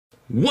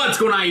What's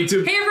going on,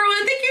 YouTube? Hey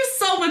everyone, thank you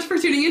so much for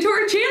tuning into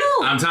our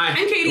channel. I'm Ty. I'm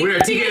Katie. We are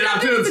TK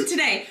Top Tunes.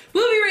 Today,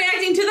 we'll be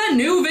reacting to the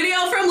new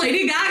video from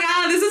Lady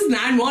Gaga. This is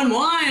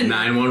 911.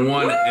 911.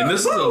 Woo! And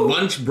this is a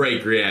lunch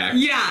break react.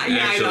 Yeah,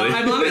 I know.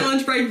 I'm on my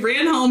lunch break,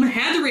 ran home,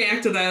 had to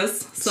react to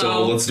this.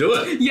 So let's do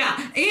it. Yeah,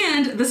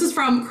 and this is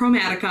from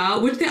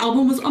Chromatica, which the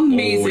album was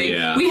amazing. Oh,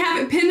 yeah. We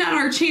have it pinned on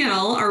our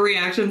channel, our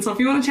reaction, so if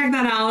you want to check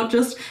that out,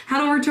 just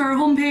head over to our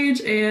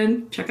homepage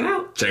and check it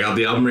out. Check out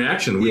the album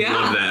reaction. We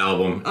love that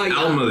album. Yeah.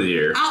 Album of the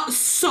year.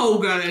 So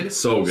good.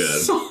 So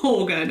good.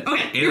 So good.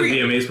 Okay, And a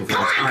VMA's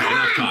performance. Alright,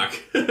 enough talk.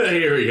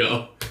 Here we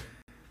go.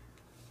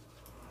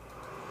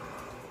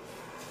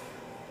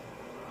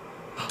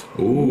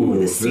 Ooh,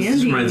 this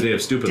just reminds me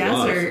of Stupid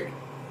Desert. Love.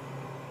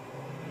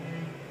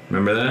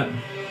 Remember that?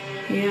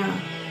 Yeah.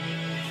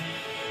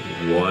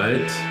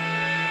 What?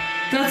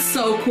 That's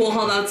so cool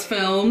how that's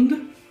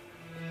filmed.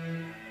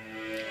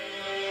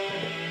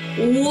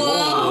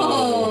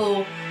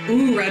 Whoa!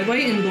 Ooh, red,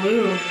 white, and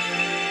blue.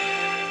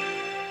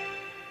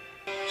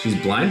 She's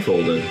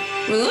blindfolded.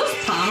 Were those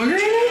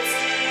pomegranates?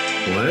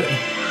 What?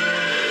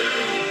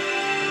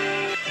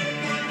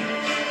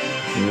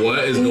 What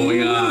is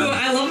going on?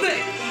 I love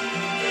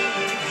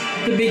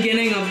the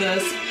beginning of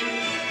this.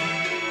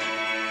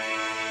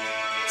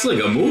 It's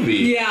like a movie.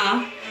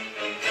 Yeah.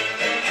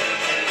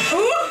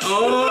 Ooh.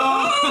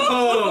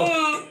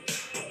 Oh!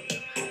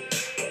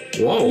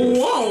 Whoa.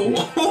 Whoa.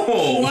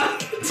 Whoa.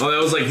 What? Oh, that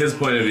was like his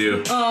point of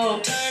view.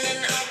 Oh.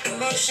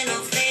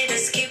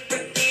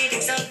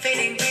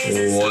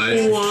 What?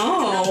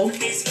 Whoa.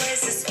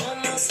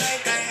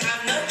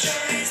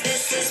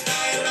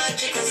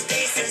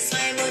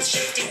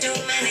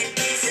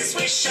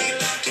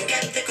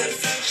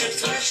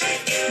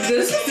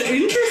 This is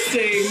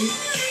interesting.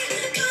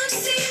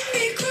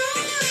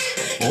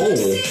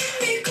 Oh.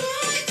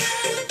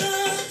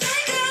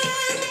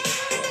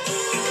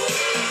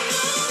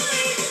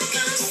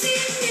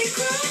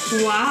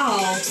 Wow.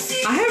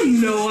 I have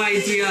no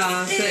idea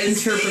the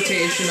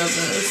interpretation of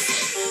this.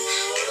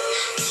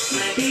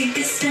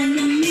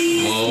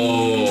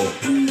 Oh.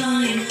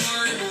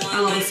 I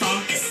love the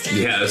song.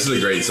 Yeah, this is a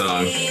great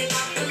song.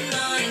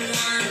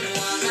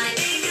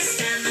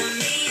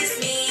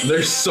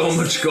 There's so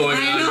much going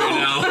on right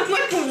now. I'm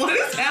like, what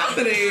is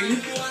happening?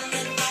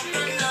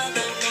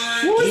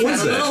 What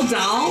was that? A little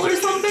doll or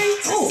something?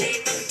 Oh.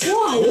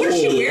 Whoa, what is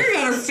she wearing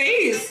on her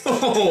face?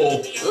 Oh.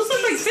 Those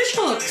look like fish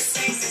hooks.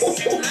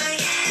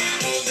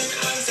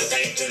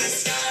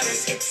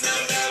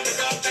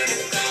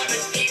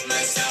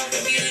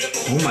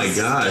 Oh my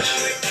gosh.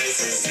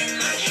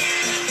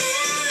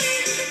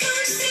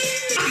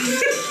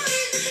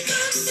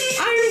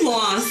 I'm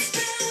lost.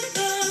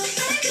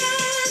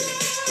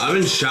 I'm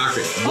in shock.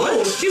 What?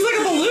 Oh, she's like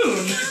a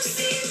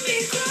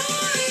balloon.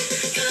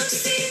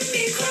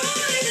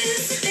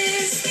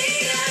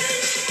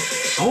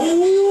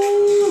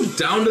 Oh,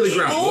 down to the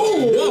ground.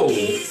 Oh. Whoa.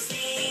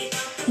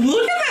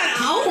 Look at that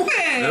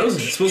outfit. That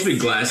was supposed to be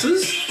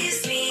glasses?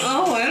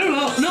 Oh, I don't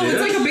know. No, it's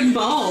like a big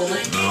ball.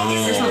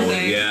 Oh, or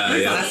something. yeah, Or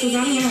yeah. glasses,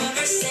 I don't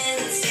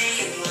know.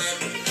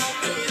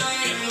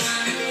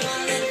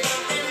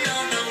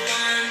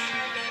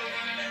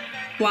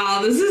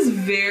 Wow, this is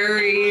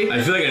very I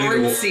feel like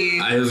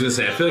artsy. I was gonna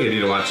say, I feel like I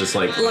need to watch this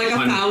like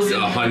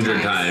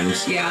 100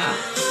 times. Yeah.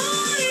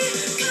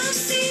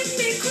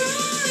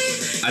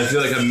 I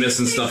feel like I'm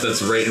missing stuff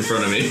that's right in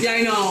front of me. Yeah,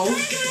 I know.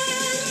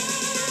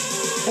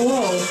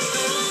 Oh.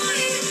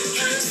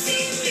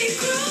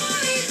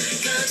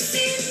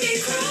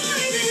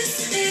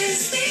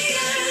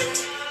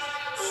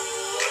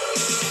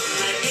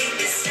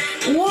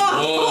 Whoa!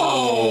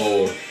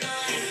 Oh,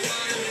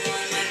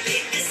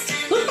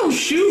 Look at those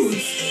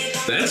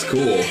shoes. that's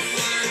cool.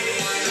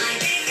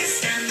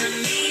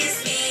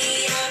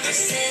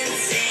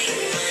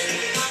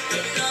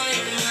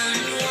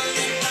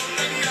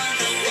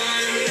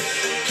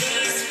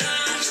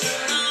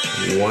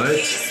 What?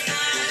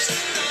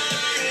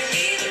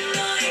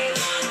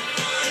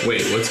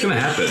 Wait, what's gonna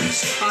happen?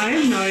 I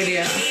have no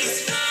idea.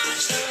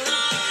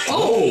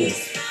 Oh!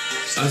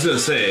 I was gonna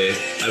say,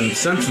 I'm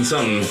sensing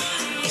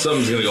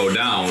something's gonna go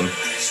down.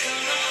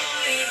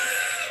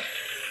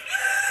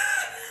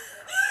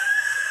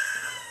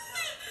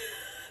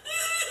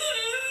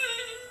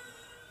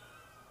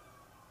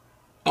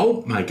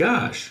 Oh my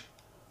gosh.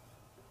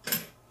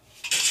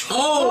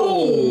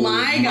 Oh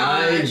my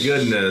gosh. My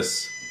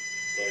goodness.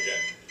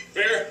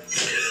 Fair.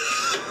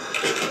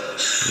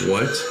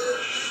 What?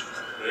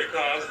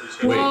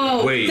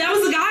 Whoa. Wait. That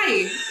was the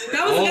guy.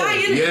 That was the guy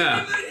in it.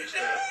 Yeah.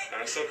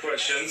 Ask some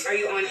questions. Are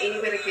you on any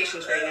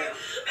medications right now?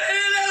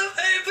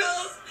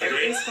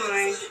 Everything's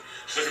fine.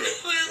 Look at me.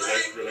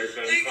 Relax,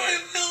 fine.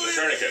 The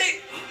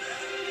tourniquet.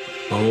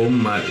 Oh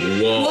my.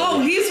 Whoa. Whoa,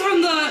 he's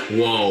from the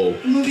Whoa.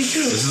 movie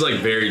too. This is like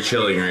very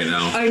chilling right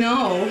now. I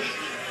know.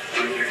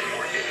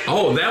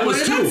 Oh, that What was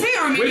did two. that say?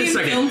 Armenian Wait a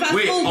second. Film Festival?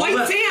 Wait, all White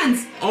that-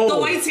 Sands. Oh. The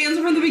White Sands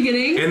from the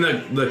beginning. And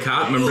the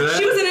cop, remember that?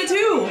 She was in it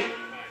too.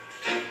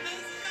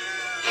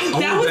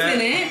 That was that-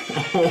 in it.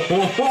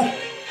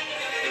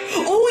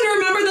 Oh, and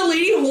remember the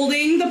lady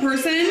holding the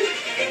person?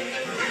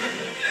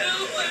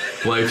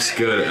 Life's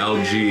good,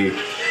 LG.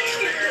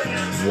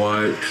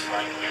 What?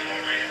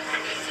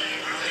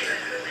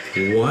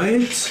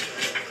 What?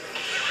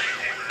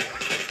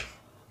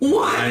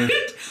 What?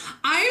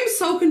 I am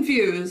so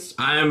confused.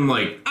 I'm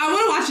like, I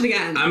want to watch it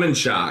again. I'm in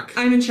shock.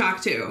 I'm in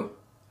shock too.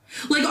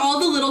 Like all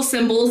the little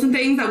symbols and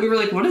things that we were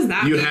like, what is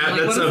that? You mean? have,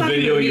 like, that's what does a that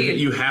video even mean?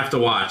 you have to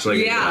watch. Like,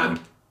 Yeah.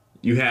 again.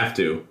 You have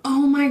to.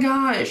 Oh my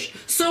gosh.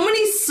 So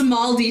many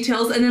small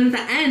details. And then at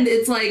the end,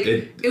 it's like,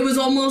 it was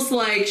almost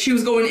like she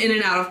was going in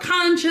and out of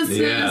consciousness.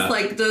 Yeah.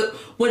 Like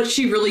what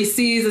she really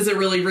sees, is it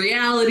really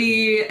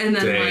reality? And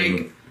then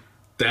like...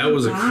 That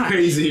was a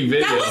crazy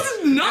video. That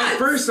was nuts. At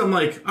first, I'm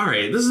like, all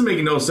right, this is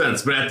making no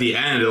sense. But at the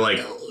end, it like...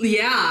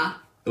 Yeah.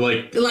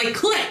 Like... It like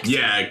clicked.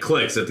 Yeah, it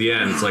clicks at the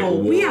end. Wow. It's like, whoa.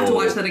 We have to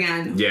watch that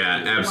again.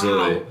 Yeah,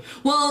 absolutely. Wow.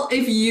 Well,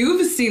 if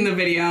you've seen the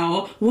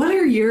video, what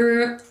are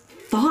your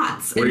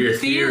thoughts what and are your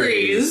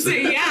theories?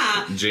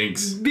 Yeah.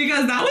 Jinx.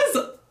 Because that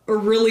was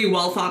really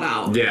well thought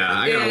out. Yeah,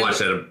 I gotta watch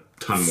that a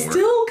ton more.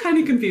 Still kind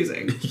of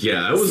confusing.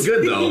 Yeah, it was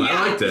good though. Yeah.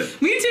 I liked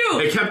it. Me too.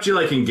 It kept you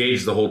like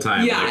engaged the whole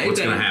time. Yeah, like, what's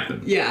gonna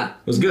happen? Yeah. It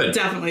was good.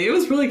 Definitely. It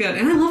was really good.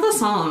 And I love the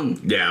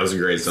song. Yeah, it was a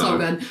great song. So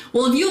good.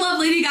 Well, if you love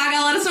Lady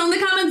Gaga, let us know in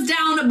the comments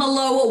down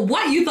below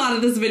what you thought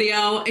of this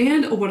video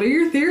and what are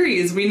your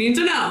theories. We need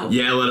to know.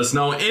 Yeah, let us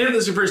know. And if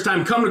this is your first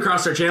time coming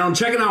across our channel and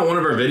checking out one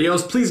of our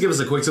videos, please give us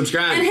a quick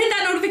subscribe. And hit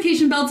that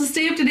notification bell to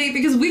stay up to date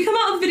because we come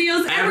out with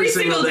videos every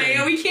single day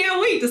and we can't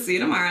wait to see you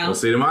tomorrow. We'll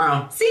see you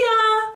tomorrow. See ya!